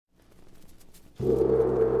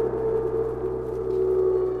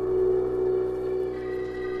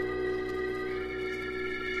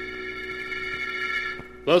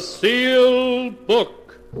The Sealed Book.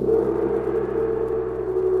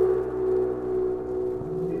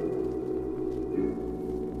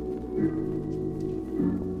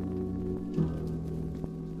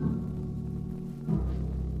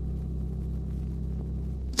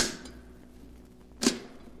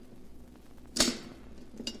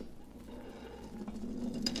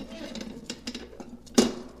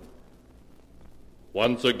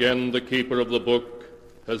 Once again, the keeper of the book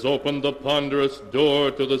has opened the ponderous door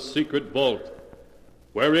to the secret vault,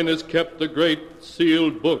 wherein is kept the great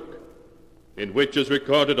sealed book, in which is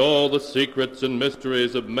recorded all the secrets and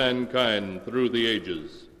mysteries of mankind through the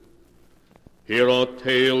ages. Here are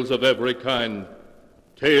tales of every kind,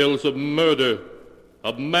 tales of murder,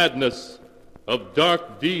 of madness, of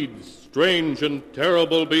dark deeds, strange and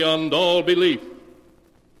terrible beyond all belief.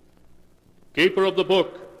 Keeper of the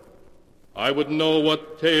book, I would know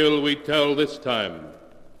what tale we tell this time.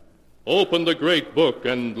 Open the great book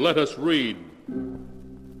and let us read.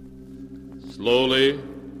 Slowly,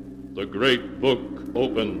 the great book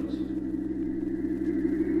opens.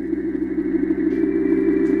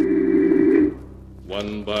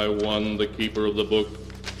 One by one, the keeper of the book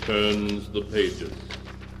turns the pages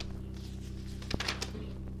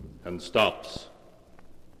and stops.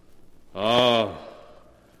 Ah,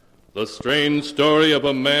 the strange story of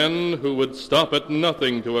a man who would stop at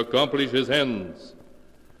nothing to accomplish his ends.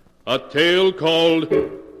 A tale called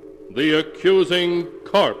The Accusing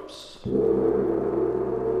Corpse.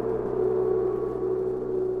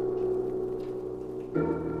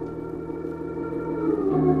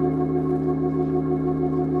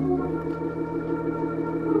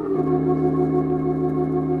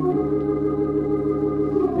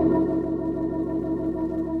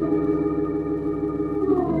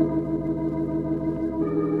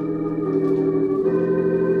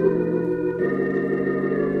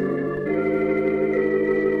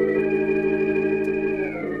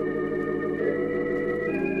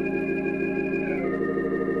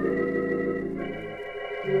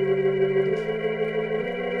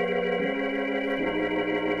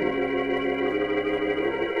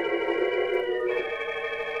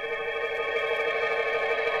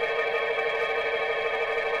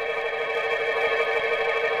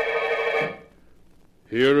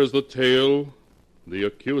 Here is the tale, The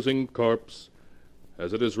Accusing Corpse,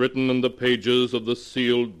 as it is written in the pages of the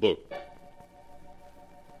sealed book.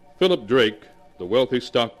 Philip Drake, the wealthy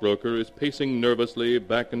stockbroker, is pacing nervously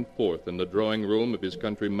back and forth in the drawing room of his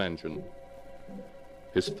country mansion.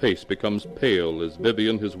 His face becomes pale as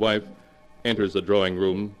Vivian, his wife, enters the drawing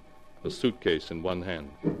room, a suitcase in one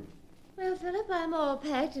hand. Well, Philip, I'm all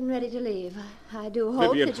packed and ready to leave. I do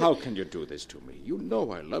hope Vivian, that how can you do this to me? You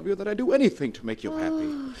know I love you, that I'd do anything to make you happy.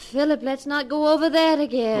 Oh, Philip, let's not go over that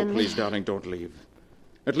again. Oh, please, darling, don't leave.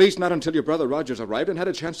 At least not until your brother Roger's arrived and had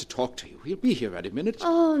a chance to talk to you. He'll be here any minute.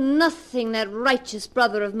 Oh, nothing that righteous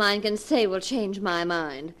brother of mine can say will change my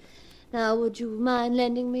mind. Now, would you mind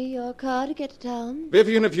lending me your car to get to town?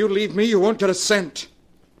 Vivian, if you leave me, you won't get a cent.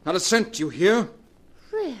 Not a cent, you hear?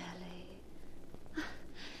 Really?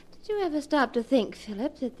 Did you ever stop to think,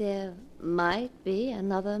 Philip, that there might be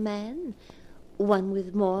another man? One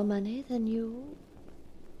with more money than you?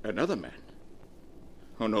 Another man?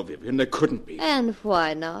 Oh, no, Vivian, there couldn't be. And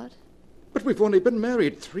why not? But we've only been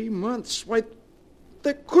married 3 months. Why,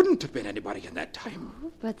 there couldn't have been anybody in that time.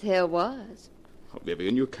 Oh, but there was. Oh,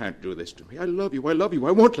 Vivian, you can't do this to me. I love you. I love you.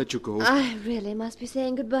 I won't let you go. I really must be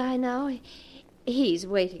saying goodbye now. He's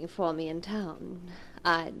waiting for me in town.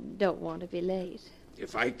 I don't want to be late.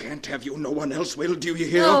 If I can't have you, no one else will. Do you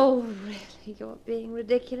hear? Oh, really? You're being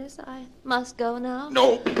ridiculous. I must go now.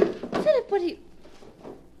 No. Philip, what are you...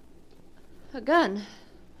 A gun?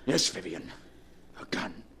 Yes, Vivian. A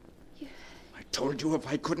gun. I told you if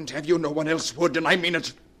I couldn't have you, no one else would, and I mean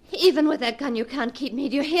it. Even with that gun, you can't keep me,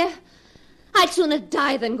 do you hear? I'd sooner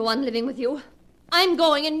die than go on living with you. I'm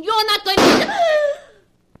going, and you're not going to...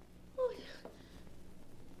 Oh,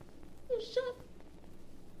 you shot...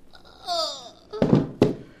 Oh.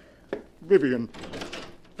 Vivian.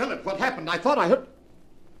 Philip, what happened? I thought I heard...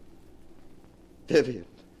 Vivian.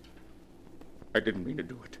 I didn't mean to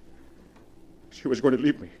do it. She was going to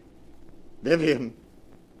leave me. Vivian.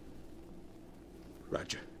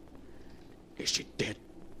 Roger, is she dead?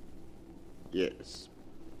 Yes.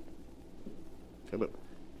 Philip,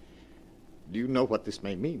 do you know what this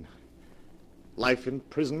may mean? Life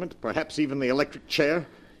imprisonment, perhaps even the electric chair?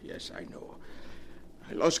 Yes, I know.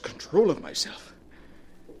 I lost control of myself.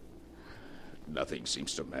 Nothing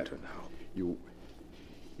seems to matter now.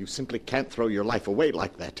 You You simply can't throw your life away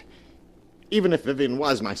like that. Even if Vivian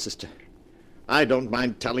was my sister, I don't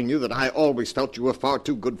mind telling you that I always felt you were far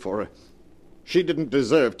too good for her. She didn't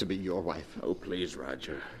deserve to be your wife. Oh, please,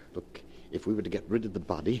 Roger. Look, if we were to get rid of the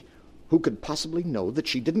body, who could possibly know that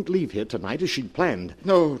she didn't leave here tonight as she'd planned?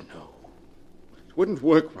 No. It wouldn't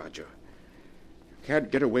work, Roger. You can't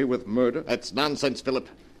get away with murder. That's nonsense, Philip.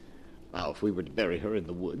 Now, if we were to bury her in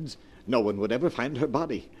the woods, no one would ever find her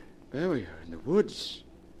body. Bury her in the woods?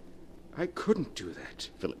 I couldn't do that.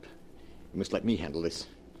 Philip, you must let me handle this.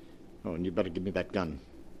 Oh, and you'd better give me that gun.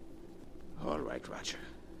 All right, Roger.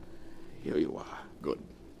 Here you are. Good.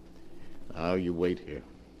 Now, you wait here.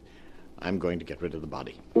 I'm going to get rid of the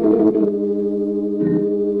body.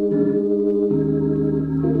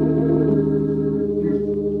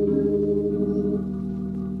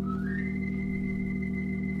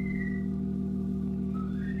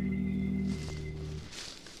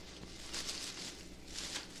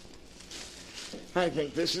 I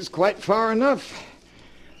think this is quite far enough.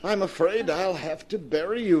 I'm afraid I'll have to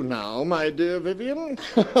bury you now, my dear Vivian.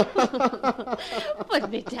 Put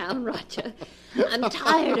me down, Roger. I'm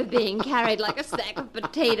tired of being carried like a sack of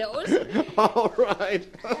potatoes. All right.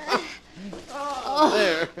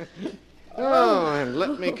 There. Oh, and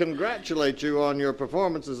let me congratulate you on your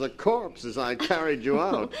performance as a corpse as I carried you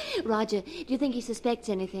out. Roger, do you think he suspects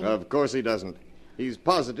anything? Of course he doesn't. He's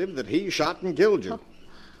positive that he shot and killed you.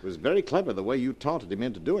 It was very clever the way you taunted him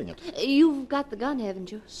into doing it. You've got the gun,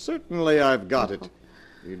 haven't you? Certainly I've got it.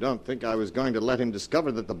 You don't think I was going to let him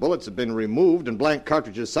discover that the bullets have been removed and blank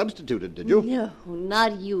cartridges substituted, did you? No,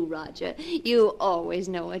 not you, Roger. You always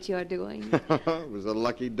know what you're doing. It was a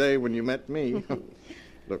lucky day when you met me.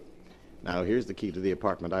 Look, now here's the key to the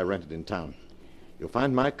apartment I rented in town. You'll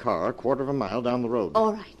find my car a quarter of a mile down the road.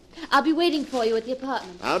 All right. I'll be waiting for you at the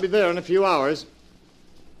apartment. I'll be there in a few hours.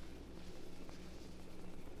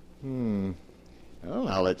 Well,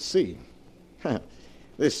 now let's see.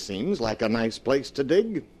 This seems like a nice place to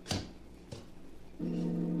dig.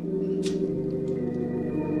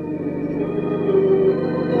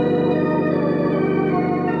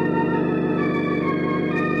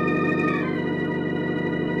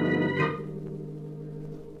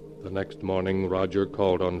 The next morning, Roger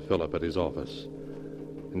called on Philip at his office,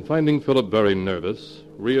 and finding Philip very nervous,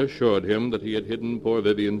 reassured him that he had hidden poor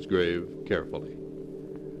Vivian's grave carefully.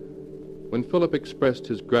 When Philip expressed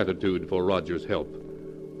his gratitude for Roger's help,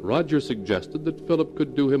 Roger suggested that Philip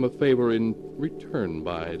could do him a favor in return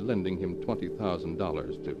by lending him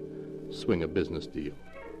 $20,000 to swing a business deal.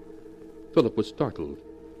 Philip was startled,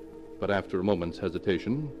 but after a moment's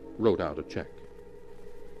hesitation, wrote out a check.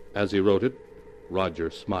 As he wrote it, Roger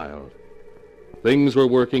smiled. Things were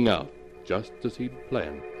working out just as he'd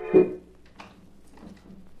planned.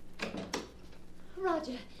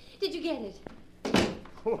 Roger, did you get it?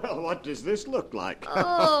 Well, what does this look like?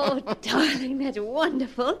 Oh, darling, that's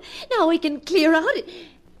wonderful. Now we can clear out it.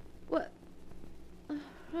 What?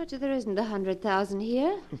 Roger, there isn't 100,000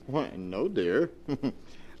 here. Why, no, dear.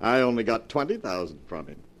 I only got 20,000 from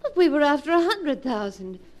him. But we were after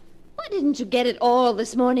 100,000. Why didn't you get it all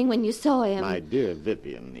this morning when you saw him? My dear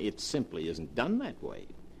Vivian, it simply isn't done that way.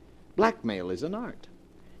 Blackmail is an art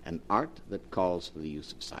that calls for the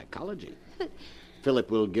use of psychology.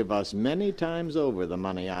 Philip will give us many times over the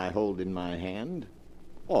money I hold in my hand.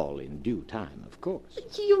 All in due time, of course.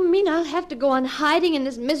 You mean I'll have to go on hiding in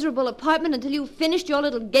this miserable apartment until you've finished your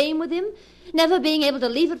little game with him? Never being able to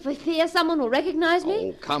leave it for fear someone will recognize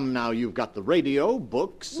me? Oh, come now. You've got the radio,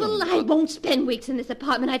 books... Well, I won't spend weeks in this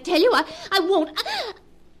apartment, I tell you. I won't.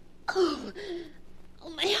 Oh,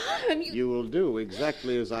 my arm. You will do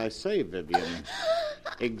exactly as I say, Vivian.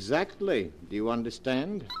 Exactly. Do you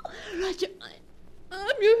understand? Roger,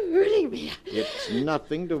 you're hurting me. It's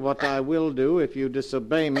nothing to what I will do if you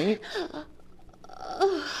disobey me.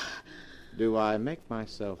 Do I make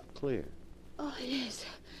myself clear? Oh, yes.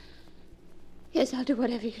 Yes, I'll do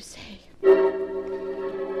whatever you say.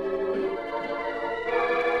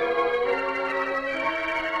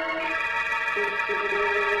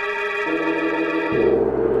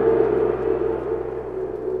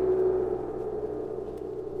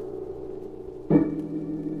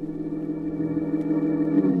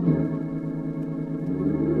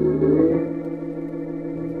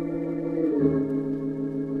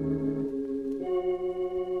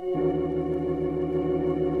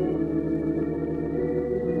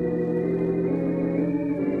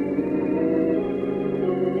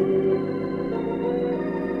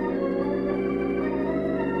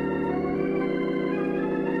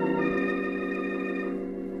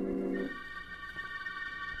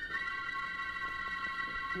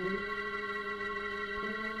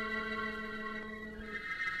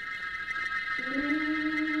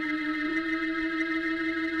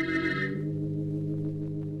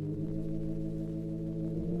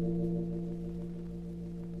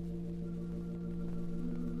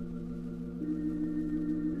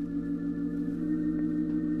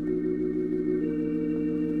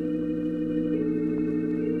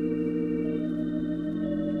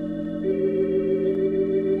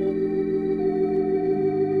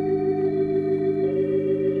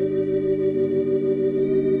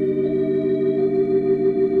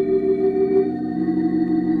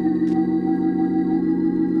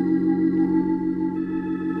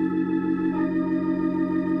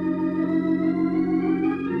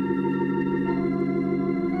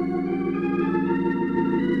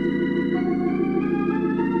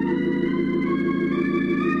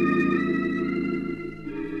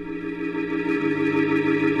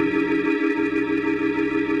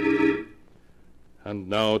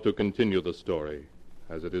 now to continue the story,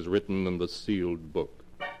 as it is written in the sealed book.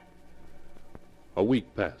 A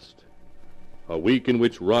week passed. A week in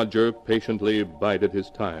which Roger patiently bided his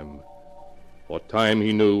time, for time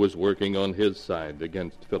he knew was working on his side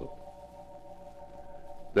against Philip.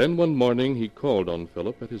 Then one morning he called on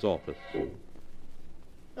Philip at his office.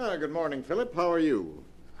 Good morning, Philip. How are you?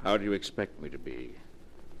 How do you expect me to be?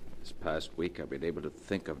 This past week I've been able to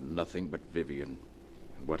think of nothing but Vivian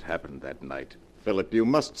and what happened that night. Philip, you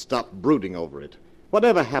must stop brooding over it.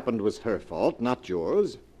 Whatever happened was her fault, not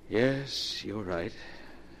yours. Yes, you're right.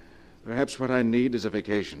 Perhaps what I need is a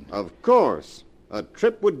vacation. Of course. A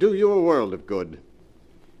trip would do you a world of good.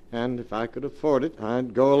 And if I could afford it,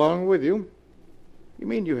 I'd go along with you. You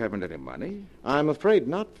mean you haven't any money? I'm afraid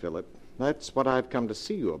not, Philip. That's what I've come to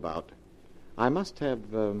see you about. I must have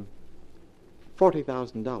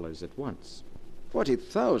 $40,000 at once.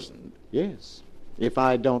 40,000? Yes. If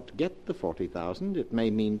I don't get the 40,000, it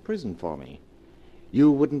may mean prison for me.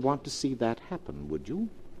 You wouldn't want to see that happen, would you?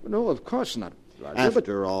 No, of course not, Roger.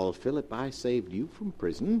 After all, Philip, I saved you from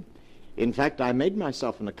prison. In fact, I made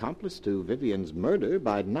myself an accomplice to Vivian's murder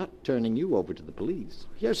by not turning you over to the police.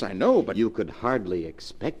 Yes, I know, but... You could hardly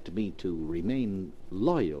expect me to remain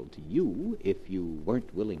loyal to you if you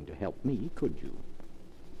weren't willing to help me, could you?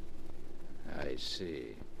 I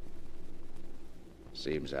see.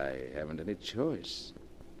 Seems I haven't any choice.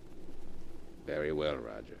 Very well,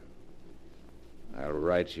 Roger. I'll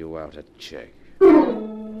write you out a check.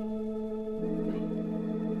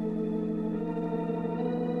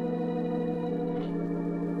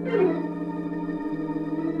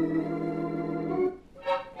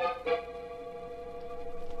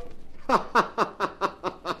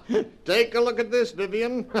 Take a look at this,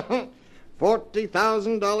 Vivian.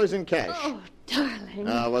 $40,000 in cash. Oh,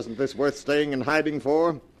 darling. Wasn't this worth staying in hiding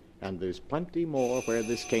for? And there's plenty more where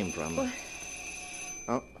this came from. What?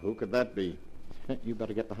 Oh, who could that be? You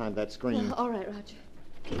better get behind that screen. All right, Roger.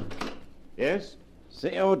 Yes?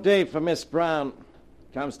 COD for Miss Brown.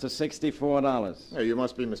 Comes to $64. Oh, you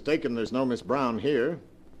must be mistaken. There's no Miss Brown here.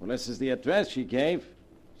 Well, this is the address she gave.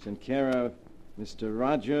 It's in care of Mr.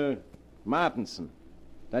 Roger Martinson.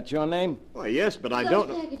 That your name? Well, yes, but I Those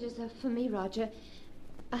don't... packages are for me, Roger.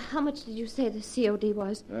 How much did you say the COD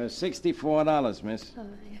was? $64, miss. Oh,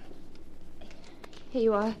 yeah. Here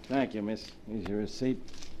you are. Thank you, miss. Here's your receipt.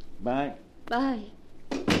 Bye. Bye.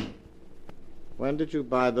 When did you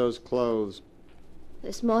buy those clothes?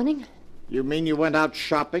 This morning? You mean you went out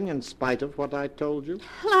shopping in spite of what I told you?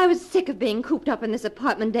 Well, I was sick of being cooped up in this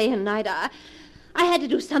apartment day and night. I had to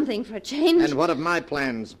do something for a change. And what of my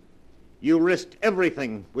plans? You risked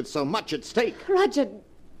everything with so much at stake. Roger,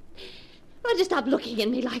 stop looking at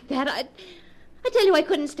me like that. I tell you, I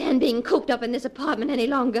couldn't stand being cooped up in this apartment any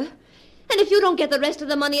longer. And if you don't get the rest of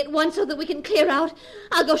the money at once so that we can clear out,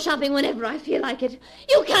 I'll go shopping whenever I feel like it.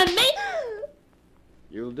 You can't make...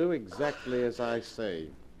 You'll do exactly as I say.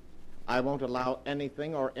 I won't allow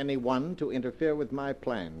anything or anyone to interfere with my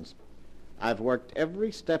plans. I've worked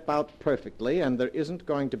every step out perfectly, and there isn't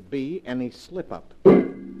going to be any slip-up.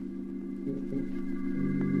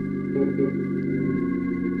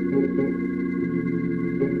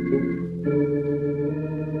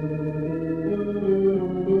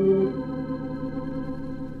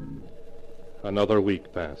 Another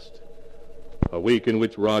week passed. A week in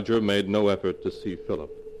which Roger made no effort to see Philip.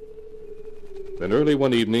 Then early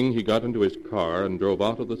one evening, he got into his car and drove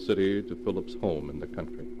out of the city to Philip's home in the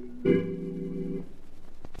country.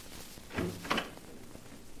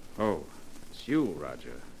 Oh, it's you,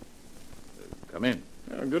 Roger. Come in.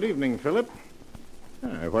 Good evening, Philip.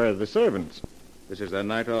 Where are the servants? This is their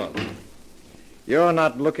night off. You're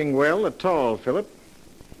not looking well at all, Philip.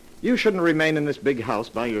 You shouldn't remain in this big house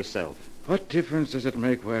by yourself. What difference does it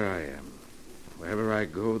make where I am? Wherever I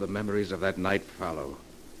go, the memories of that night follow.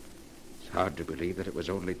 It's hard to believe that it was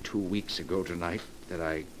only 2 weeks ago tonight that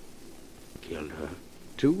I killed her.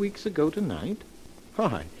 2 weeks ago tonight?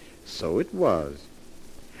 Why, so it was.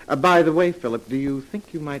 By the way, Philip, do you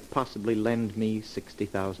think you might possibly lend me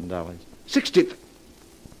 $60,000? 60?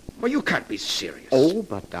 Well, you can't be serious. Oh,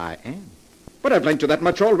 but I am. But I've lent you that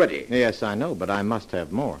much already. Yes, I know, but I must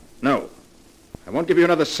have more. No. I won't give you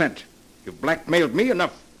another cent. You've blackmailed me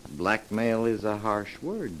enough. Blackmail is a harsh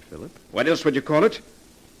word, Philip. What else would you call it?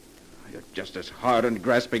 You're just as hard and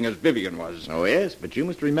grasping as Vivian was. Oh, yes, but you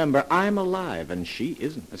must remember I'm alive and she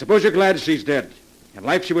isn't. I suppose you're glad she's dead. In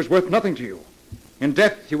life, she was worth nothing to you. In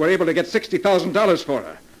death, you were able to get $60,000 for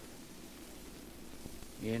her.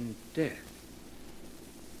 In death?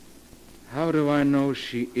 How do I know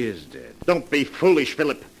she is dead? Don't be foolish,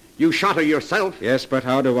 Philip. You shot her yourself. Yes, but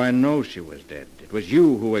how do I know she was dead? It was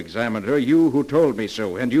you who examined her, you who told me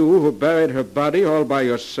so, and you who buried her body all by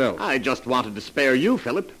yourself. I just wanted to spare you,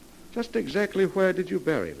 Philip. Just exactly where did you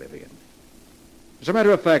bury Vivian? As a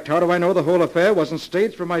matter of fact, how do I know the whole affair wasn't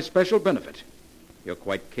staged for my special benefit? You're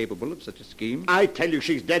quite capable of such a scheme. I tell you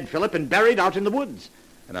she's dead, Philip, and buried out in the woods.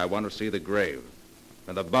 And I want to see the grave.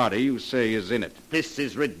 And the body you say is in it. This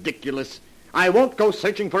is ridiculous. I won't go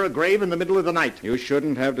searching for a grave in the middle of the night. You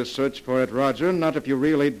shouldn't have to search for it, Roger, not if you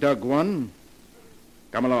really dug one.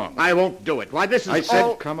 Come along. I won't do it. Why, this is I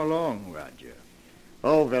said come along, Roger.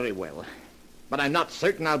 Oh, very well. But I'm not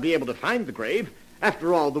certain I'll be able to find the grave.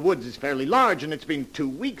 After all, the woods is fairly large, and it's been 2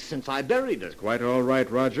 weeks since I buried her. It's quite all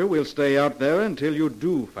right, Roger. We'll stay out there until you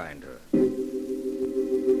do find her.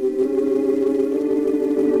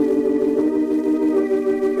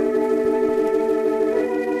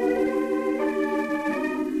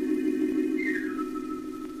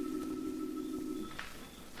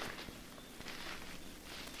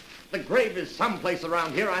 The grave is someplace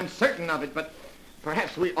around here, I'm certain of it, but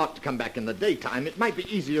perhaps we ought to come back in the daytime. It might be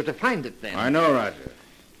easier to find it then. I know, Roger.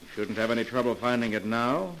 You shouldn't have any trouble finding it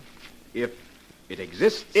now. If it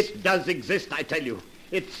exists. It does exist, I tell you.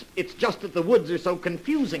 It's just that the woods are so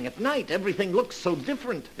confusing at night. Everything looks so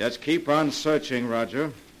different. Just keep on searching,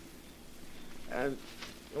 Roger.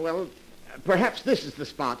 Well, perhaps this is the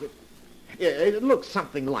spot. It looks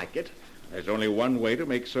something like it. There's only one way to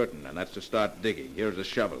make certain, and that's to start digging. Here's a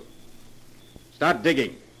shovel. Start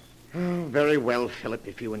digging. Oh, very well, Philip,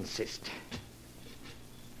 if you insist.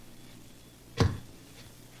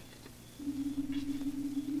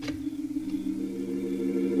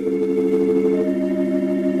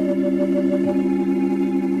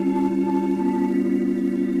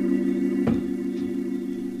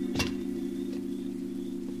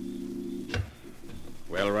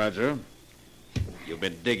 Well, Roger, you've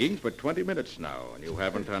been digging for 20 minutes now, and you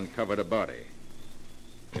haven't uncovered a body.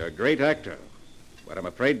 You're a great actor, but I'm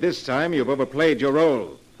afraid this time you've overplayed your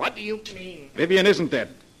role. What do you mean? Vivian isn't dead,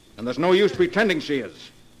 and there's no use pretending she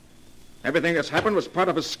is. Everything that's happened was part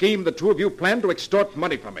of a scheme the two of you planned to extort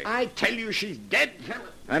money from me. I tell you she's dead,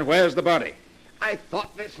 Philip. And where's the body? I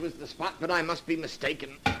thought this was the spot, but I must be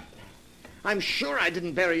mistaken. I'm sure I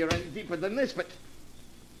didn't bury her any deeper than this, but...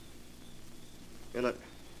 Philip,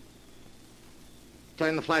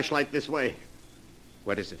 turn the flashlight this way.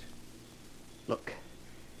 What is it? Look.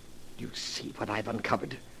 Do you see what I've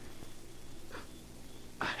uncovered?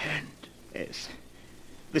 A hand. Yes.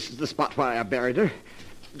 This is the spot where I buried her.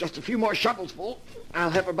 Just a few more shovels full. I'll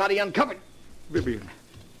have her body uncovered. Vivian.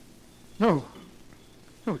 No.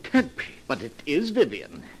 No, it can't be. But it is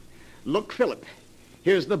Vivian. Look, Philip.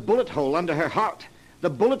 Here's the bullet hole under her heart. The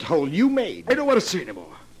bullet hole you made. I don't want to see any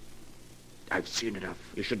more. I've seen enough.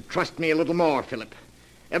 You should trust me a little more, Philip.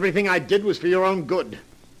 Everything I did was for your own good.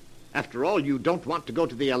 After all, you don't want to go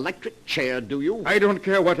to the electric chair, do you? I don't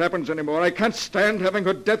care what happens anymore. I can't stand having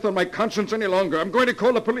her death on my conscience any longer. I'm going to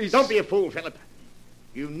call the police. Don't be a fool, Philip.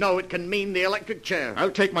 You know it can mean the electric chair. I'll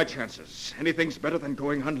take my chances. Anything's better than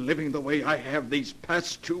going on living the way I have these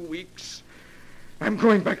past 2 weeks. I'm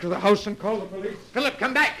going back to the house and call the police. Philip,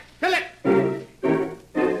 come back! Philip!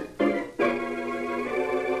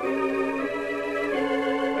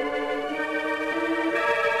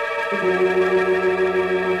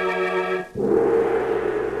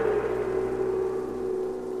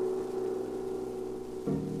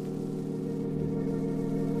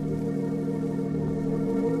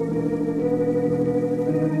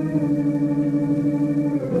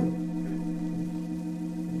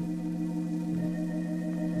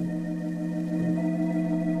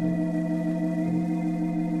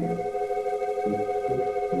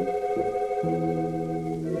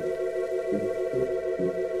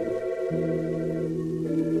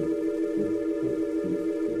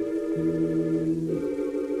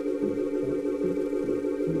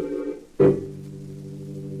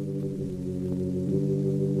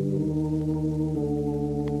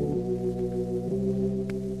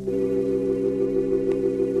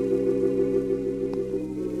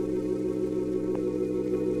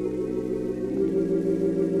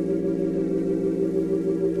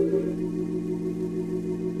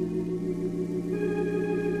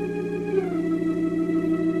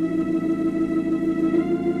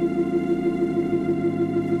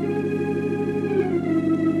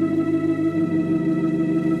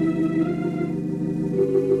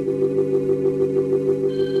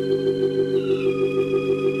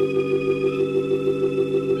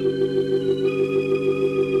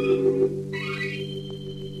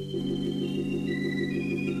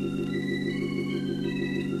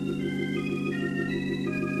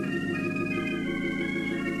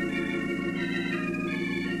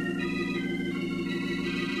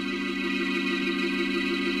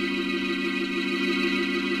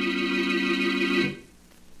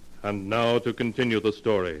 And now to continue the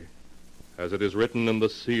story, as it is written in the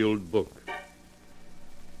sealed book.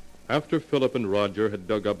 After Philip and Roger had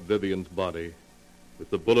dug up Vivian's body, with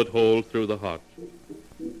the bullet hole through the heart,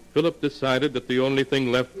 Philip decided that the only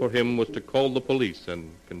thing left for him was to call the police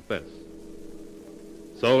and confess.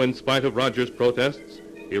 So, in spite of Roger's protests,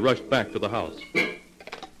 he rushed back to the house.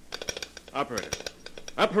 Operator.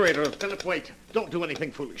 Operator. Philip, wait. Don't do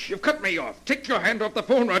anything foolish. You've cut me off. Take your hand off the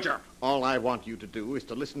phone, Roger. All I want you to do is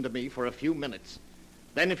to listen to me for a few minutes.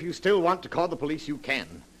 Then if you still want to call the police, you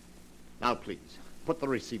can. Now, please, put the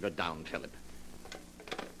receiver down, Philip.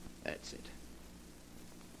 That's it.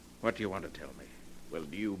 What do you want to tell me? Well,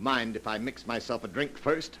 do you mind if I mix myself a drink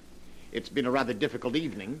first? It's been a rather difficult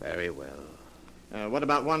evening. Very well. What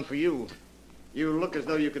about one for you? You look as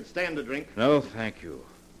though you could stand a drink. No, thank you.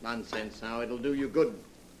 Nonsense now. It'll do you good.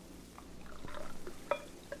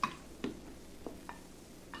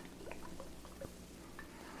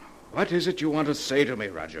 What is it you want to say to me,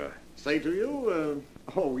 Roger? Say to you?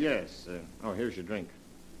 Oh, yes. Here's your drink.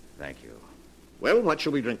 Thank you. Well, what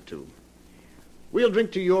shall we drink to? We'll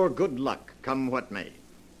drink to your good luck, come what may.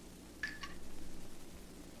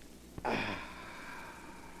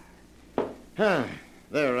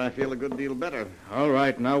 There, I feel a good deal better. All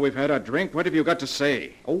right, now we've had our drink. What have you got to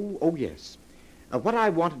say? Oh, yes. What I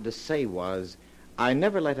wanted to say was, I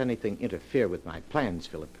never let anything interfere with my plans,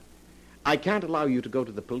 Philip. I can't allow you to go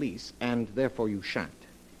to the police, and therefore you shan't.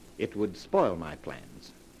 It would spoil my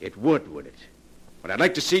plans. It would it? But I'd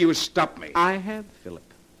like to see you stop me. I have, Philip.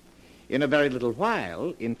 In a very little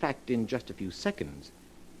while, in fact, in just a few seconds,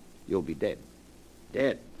 you'll be dead.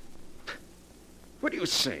 Dead? What do you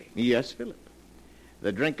say? Yes, Philip.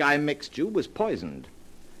 The drink I mixed you was poisoned.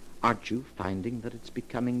 Aren't you finding that it's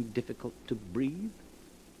becoming difficult to breathe?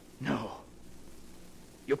 No.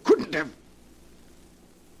 You couldn't have...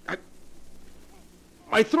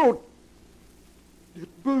 My throat...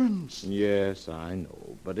 It burns. Yes, I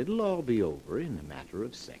know, but it'll all be over in a matter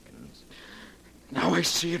of seconds. Now I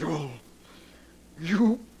see it all.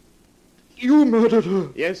 You murdered her.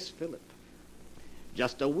 Yes, Philip.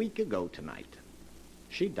 Just a week ago tonight.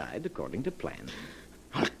 She died according to plan.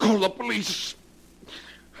 I'll call the police.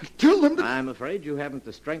 I'll tell them that... I'm afraid you haven't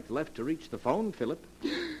the strength left to reach the phone, Philip.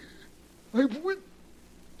 I will...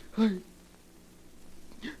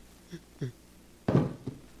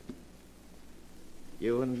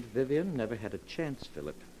 You and Vivian never had a chance,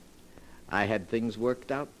 Philip. I had things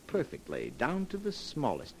worked out perfectly, down to the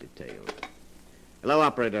smallest detail. Hello,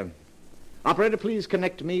 operator. Operator, please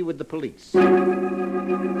connect me with the police.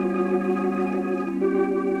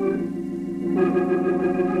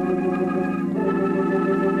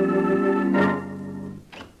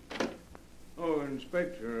 Oh,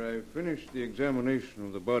 Inspector, I finished the examination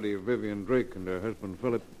of the body of Vivian Drake and her husband,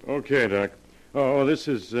 Philip. Okay, Doc. Oh, this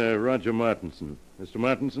is Roger Martinson. Mr.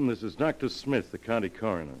 Martinson, this is Dr. Smith, the county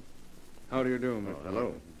coroner. How do you do, Mr.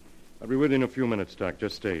 Hello. I'll be with you in a few minutes, Doc.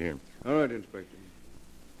 Just stay here. All right, Inspector.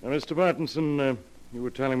 Now, Mr. Martinson, you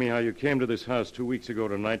were telling me how you came to this house 2 weeks ago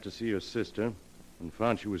tonight to see your sister and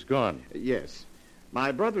found she was gone. Yes.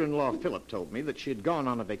 My brother-in-law, Philip, told me that she had gone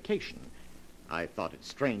on a vacation. I thought it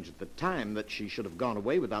strange at the time that she should have gone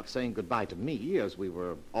away without saying goodbye to me, as we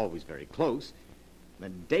were always very close.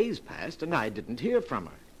 Then days passed, and I didn't hear from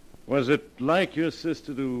her. Was it like your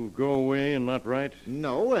sister to go away and not write?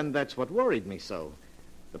 No, and that's what worried me so.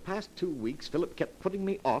 The past 2 weeks, Philip kept putting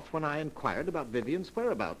me off when I inquired about Vivian's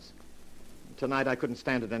whereabouts. Tonight I couldn't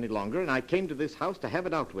stand it any longer, and I came to this house to have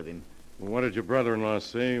it out with him. Well, what did your brother-in-law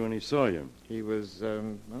say when he saw you? He was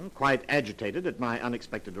quite agitated at my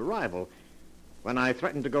unexpected arrival. When I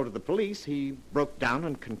threatened to go to the police, he broke down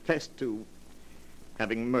and confessed to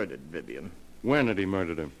having murdered Vivian. When had he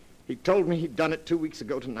murdered her? He told me he'd done it 2 weeks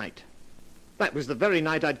ago tonight. That was the very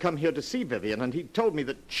night I'd come here to see Vivian, and he'd told me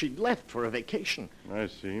that she'd left for a vacation. I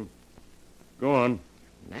see. Go on.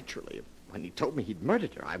 Naturally, when he told me he'd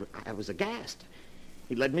murdered her, I was aghast.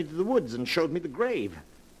 He led me to the woods and showed me the grave.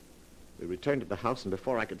 We returned to the house, and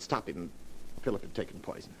before I could stop him, Philip had taken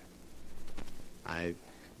poison. I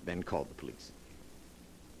then called the police.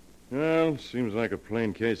 Well, seems like a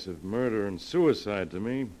plain case of murder and suicide to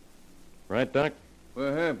me. Right, Doc?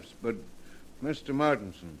 Perhaps, but Mr.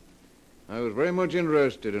 Martinson, I was very much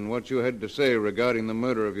interested in what you had to say regarding the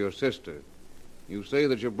murder of your sister. You say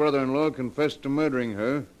that your brother-in-law confessed to murdering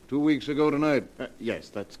her 2 weeks ago tonight. Yes,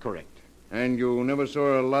 that's correct. And you never saw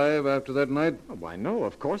her alive after that night? Oh, why, no,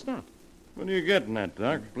 of course not. What are you getting at,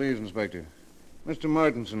 Doc? Please, Inspector. Mr.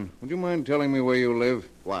 Martinson, would you mind telling me where you live?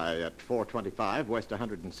 Why, at 425 West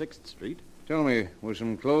 106th Street. Tell me, were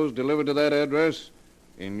some clothes delivered to that address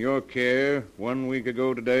in your care 1 week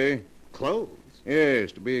ago today? Clothes?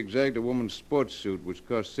 Yes, to be exact, a woman's sports suit, which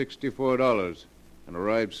cost $64 and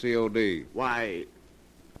arrived COD. Why,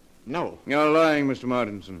 no. You're lying, Mr.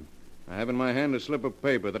 Martinson. I have in my hand a slip of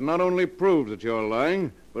paper that not only proves that you're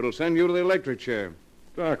lying, but will send you to the electric chair.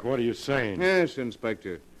 Doc, what are you saying? Yes,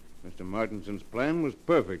 Inspector. Mr. Martinson's plan was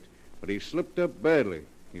perfect, but he slipped up badly.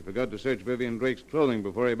 He forgot to search Vivian Drake's clothing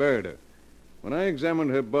before he buried her. When I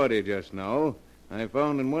examined her body just now, I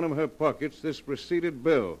found in one of her pockets this receipted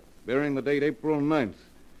bill bearing the date April 9th.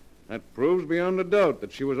 That proves beyond a doubt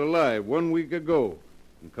that she was alive 1 week ago,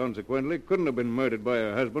 and consequently couldn't have been murdered by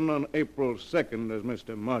her husband on April 2nd, as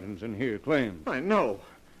Mr. Martinson here claims. I know.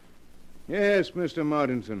 Yes, Mr.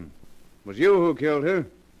 Martinson. It was you who killed her.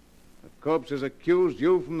 The corpse has accused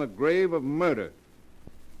you from the grave of murder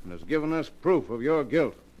and has given us proof of your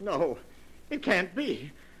guilt. No, it can't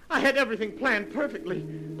be. I had everything planned perfectly.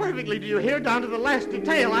 Perfectly, do you hear? Down to the last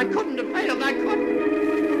detail. I couldn't have failed. I couldn't.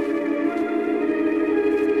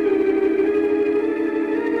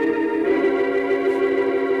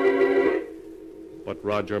 But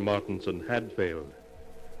Roger Martinson had failed,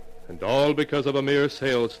 and all because of a mere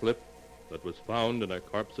sales slip that was found in a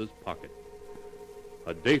corpse's pocket.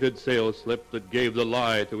 A dated sales slip that gave the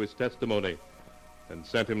lie to his testimony and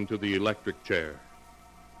sent him to the electric chair.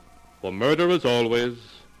 For murder is always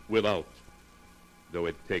without, though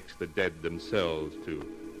it takes the dead themselves to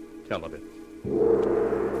tell of it.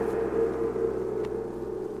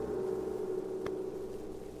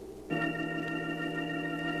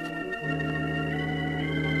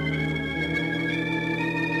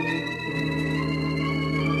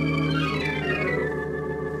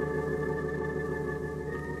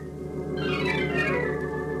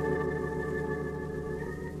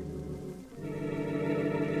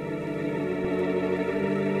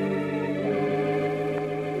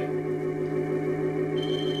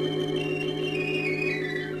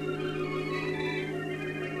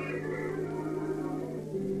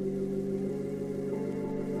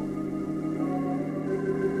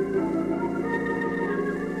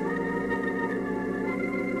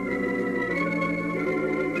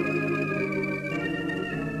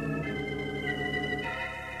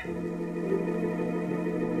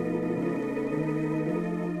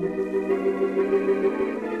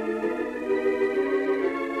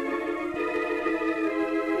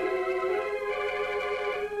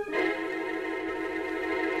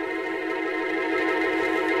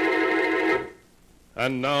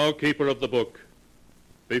 And now, keeper of the book,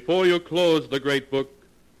 before you close the great book,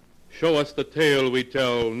 show us the tale we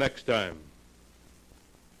tell next time.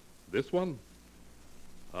 This one?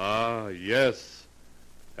 Ah, yes,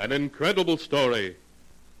 an incredible story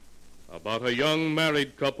about a young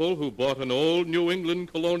married couple who bought an old New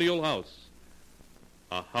England colonial house,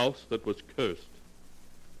 a house that was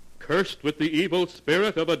cursed with the evil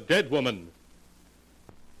spirit of a dead woman.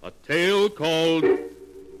 A tale called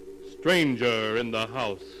Stranger in the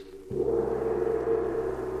House.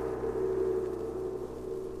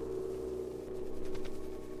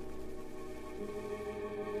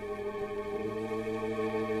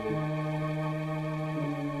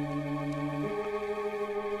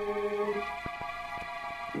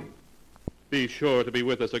 Be sure to be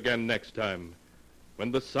with us again next time,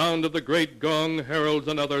 when the sound of the great gong heralds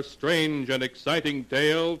another strange and exciting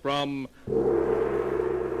tale from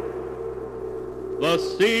The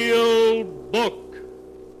Sealed Book.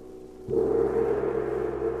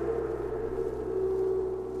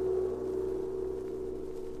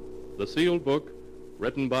 The Sealed Book,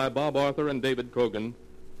 written by Bob Arthur and David Cogan,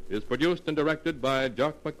 is produced and directed by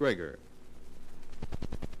Jock McGregor.